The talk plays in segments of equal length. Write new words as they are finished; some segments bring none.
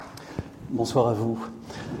Bonsoir à vous.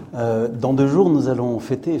 Dans 2 jours, nous allons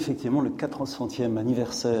fêter effectivement le 400e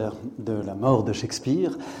anniversaire de la mort de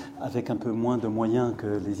Shakespeare, avec un peu moins de moyens que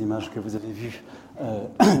les images que vous avez vues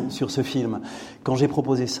sur ce film. Quand j'ai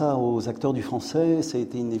proposé ça aux acteurs du Français, ça a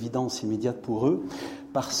été une évidence immédiate pour eux,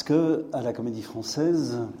 parce que à la Comédie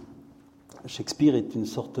Française, Shakespeare est une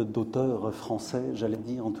sorte d'auteur français, j'allais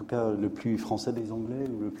dire, en tout cas le plus français des Anglais,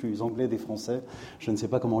 ou le plus anglais des Français, je ne sais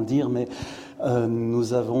pas comment le dire, mais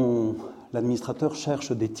l'administrateur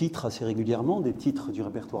cherche des titres assez régulièrement, des titres du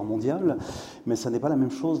répertoire mondial, mais ça n'est pas la même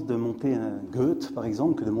chose de monter un Goethe, par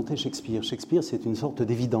exemple, que de monter Shakespeare. Shakespeare, c'est une sorte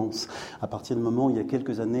d'évidence. À partir du moment où il y a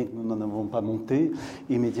quelques années que nous n'en avons pas monté,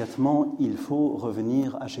 immédiatement, il faut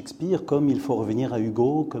revenir à Shakespeare, comme il faut revenir à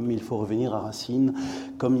Hugo, comme il faut revenir à Racine,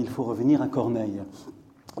 comme il faut revenir à Corneille.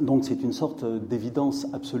 Donc c'est une sorte d'évidence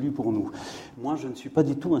absolue pour nous. Moi, je ne suis pas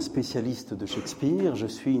du tout un spécialiste de Shakespeare, je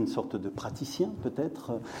suis une sorte de praticien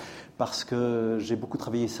peut-être, parce que j'ai beaucoup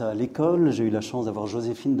travaillé ça à l'école. J'ai eu la chance d'avoir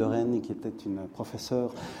Joséphine de Rennes, qui était une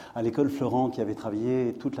professeure à l'école Florent, qui avait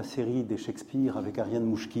travaillé toute la série des Shakespeare avec Ariane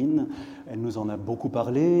Mouchkine. Elle nous en a beaucoup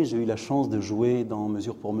parlé. J'ai eu la chance de jouer dans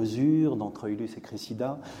Mesure pour mesure, dans Troilus et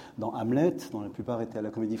Cressida, dans Hamlet, dont la plupart étaient à la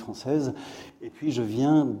Comédie Française. Et puis je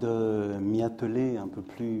viens de m'y atteler un peu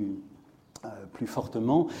plus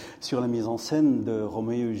fortement sur la mise en scène de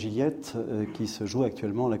Roméo et Juliette qui se joue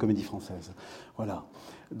actuellement à la Comédie Française. Voilà.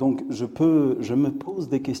 Donc je me pose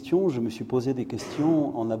des questions, je me suis posé des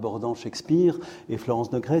questions en abordant Shakespeare, et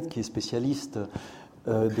Florence Nogrette, qui est spécialiste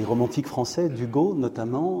des romantiques français, d'Hugo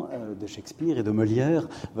notamment, de Shakespeare et de Molière,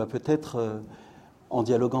 va peut-être, en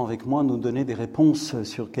dialoguant avec moi, nous donner des réponses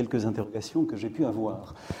sur quelques interrogations que j'ai pu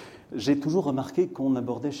avoir. J'ai toujours remarqué qu'on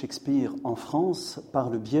abordait Shakespeare en France par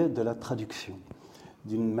le biais de la traduction,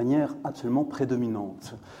 d'une manière absolument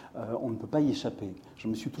prédominante. On ne peut pas y échapper. Je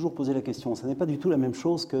me suis toujours posé la question. Ce n'est pas du tout la même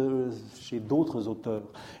chose que chez d'autres auteurs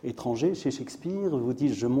étrangers. Chez Shakespeare, vous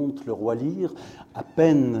dites « je monte le roi Lear », à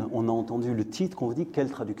peine on a entendu le titre qu'on vous dit « quelle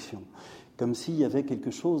traduction ?» Comme s'il y avait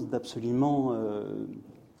quelque chose d'absolument...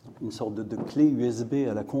 une sorte de clé USB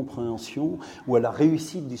à la compréhension ou à la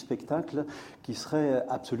réussite du spectacle qui serait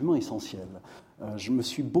absolument essentielle. Je me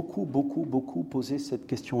suis beaucoup posé cette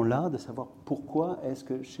question-là, de savoir pourquoi est-ce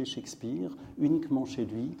que chez Shakespeare, uniquement chez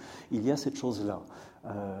lui, il y a cette chose-là.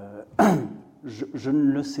 Je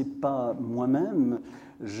ne le sais pas moi-même.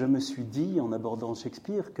 Je me suis dit, en abordant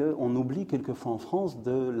Shakespeare, qu'on oublie quelquefois en France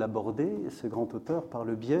de l'aborder, ce grand auteur, par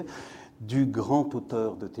le biais du grand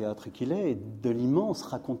auteur de théâtre qu'il est, et de l'immense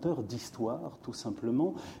raconteur d'histoire, tout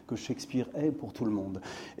simplement, que Shakespeare est pour tout le monde.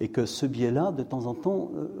 Et que ce biais-là, de temps en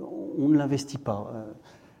temps, on ne l'investit pas.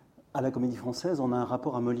 À la Comédie Française, on a un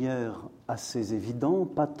rapport à Molière assez évident,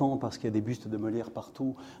 pas tant parce qu'il y a des bustes de Molière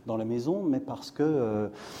partout dans la maison, mais parce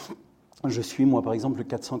que... je suis, moi, par exemple, le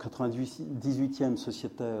 498e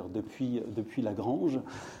sociétaire depuis Lagrange.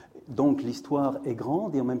 Donc l'histoire est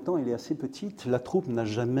grande et en même temps elle est assez petite. La troupe n'a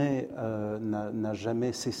jamais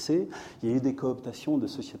cessé. Il y a eu des cooptations de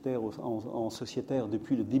sociétaires en sociétaires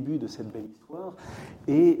depuis le début de cette belle histoire.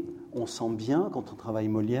 Et on sent bien, quand on travaille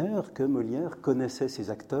Molière, que Molière connaissait ses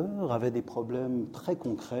acteurs, avait des problèmes très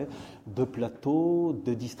concrets de plateau,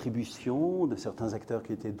 de distribution, de certains acteurs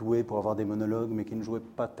qui étaient doués pour avoir des monologues mais qui ne jouaient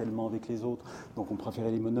pas tellement avec les autres, donc on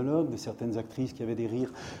préférait les monologues, de certaines actrices qui avaient des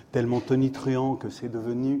rires tellement tonitruants que c'est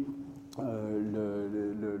devenu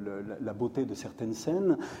la beauté de certaines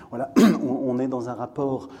scènes. Voilà. On est dans un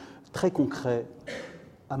rapport très concret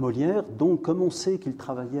à Molière, donc comme on sait qu'il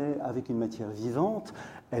travaillait avec une matière vivante,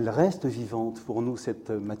 elle reste vivante pour nous, cette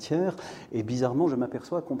matière, et bizarrement, je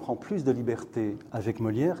m'aperçois qu'on prend plus de liberté avec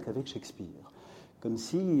Molière qu'avec Shakespeare. Comme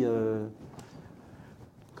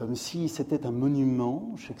si c'était un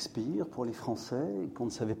monument, Shakespeare, pour les Français, qu'on ne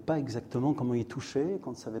savait pas exactement comment y toucher,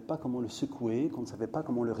 qu'on ne savait pas comment le secouer, qu'on ne savait pas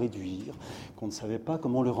comment le réduire, qu'on ne savait pas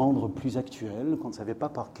comment le rendre plus actuel, qu'on ne savait pas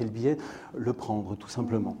par quel biais le prendre, tout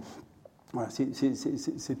simplement. Voilà,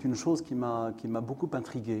 c'est une chose qui m'a beaucoup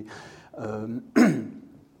intrigué.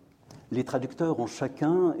 Les traducteurs ont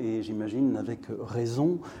chacun, et j'imagine avec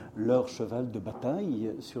raison, leur cheval de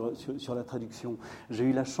bataille sur la traduction. J'ai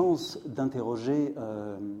eu la chance d'interroger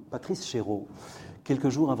Patrice Chéreau. Quelques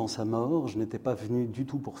jours avant sa mort, je n'étais pas venu du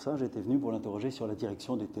tout pour ça, j'étais venu pour l'interroger sur la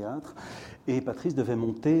direction des théâtres. Et Patrice devait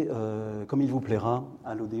monter, comme il vous plaira,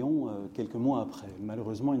 à l'Odéon quelques mois après.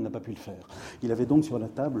 Malheureusement, il n'a pas pu le faire. Il avait donc sur la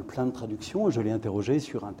table plein de traductions, et je l'ai interrogé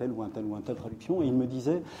sur un tel ou un tel ou un tel traduction, et il me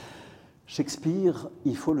disait... Shakespeare,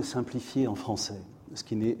 il faut le simplifier en français. ce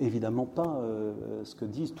qui n'est évidemment pas ce que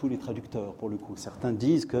disent tous les traducteurs, pour le coup. Certains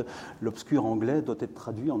disent que l'obscur anglais doit être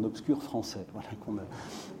traduit en obscur français, voilà,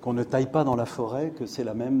 qu'on ne taille pas dans la forêt, que c'est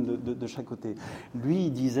la même de chaque côté. Lui,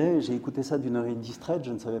 il disait, j'ai écouté ça d'une oreille distraite,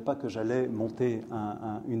 je ne savais pas que j'allais monter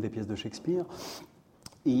une des pièces de Shakespeare.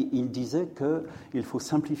 Et il disait qu'il faut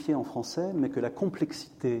simplifier en français, mais que la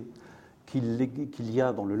complexité qu'il y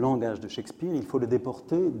a dans le langage de Shakespeare, il faut le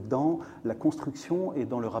déporter dans la construction et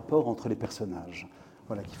dans le rapport entre les personnages.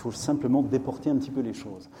 Voilà, qu'il faut simplement déporter un petit peu les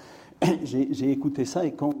choses. J'ai écouté ça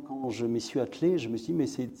et quand je m'y suis attelé, je me suis dit, mais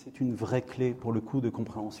c'est une vraie clé pour le coup de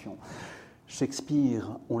compréhension.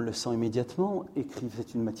 Shakespeare, on le sent immédiatement, écrivait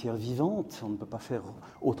une matière vivante, on ne peut pas faire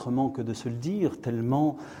autrement que de se le dire,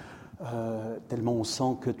 tellement on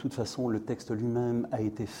sent que de toute façon le texte lui-même a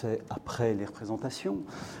été fait après les représentations.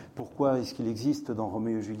 Pourquoi est-ce qu'il existe dans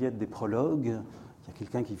Roméo et Juliette des prologues ? Il y a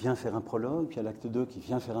quelqu'un qui vient faire un prologue, puis à l'acte 2 qui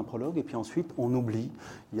vient faire un prologue, et puis ensuite on oublie,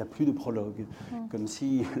 il n'y a plus de prologue. Comme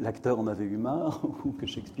si l'acteur en avait eu marre, ou que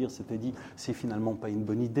Shakespeare s'était dit c'est finalement pas une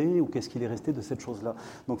bonne idée, ou qu'est-ce qu'il est resté de cette chose-là.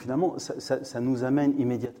 Donc finalement, ça nous amène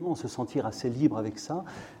immédiatement à se sentir assez libre avec ça,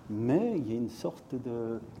 mais il y a une sorte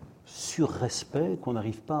de sur-respect qu'on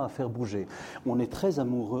n'arrive pas à faire bouger. On est très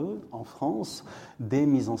amoureux, en France, des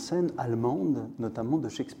mises en scène allemandes, notamment de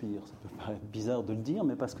Shakespeare. Ça peut paraître bizarre de le dire,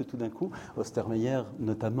 mais parce que tout d'un coup, Ostermeyer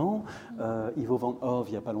notamment, Ivo van Hove,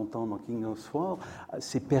 il n'y a pas longtemps dans King of War,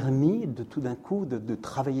 s'est permis de tout d'un coup de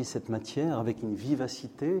travailler cette matière avec une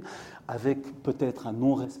vivacité, avec peut-être un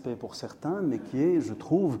non-respect pour certains, mais qui est, je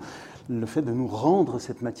trouve, le fait de nous rendre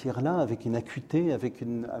cette matière-là avec une acuité, avec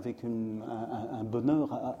un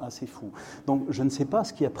bonheur assez fou. Donc je ne sais pas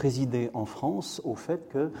ce qui a présidé en France au fait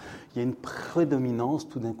qu'il y a une prédominance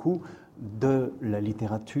tout d'un coup de la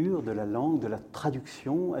littérature, de la langue, de la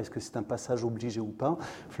traduction. Est-ce que c'est un passage obligé ou pas ?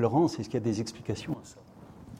 Florence, est-ce qu'il y a des explications à ça ?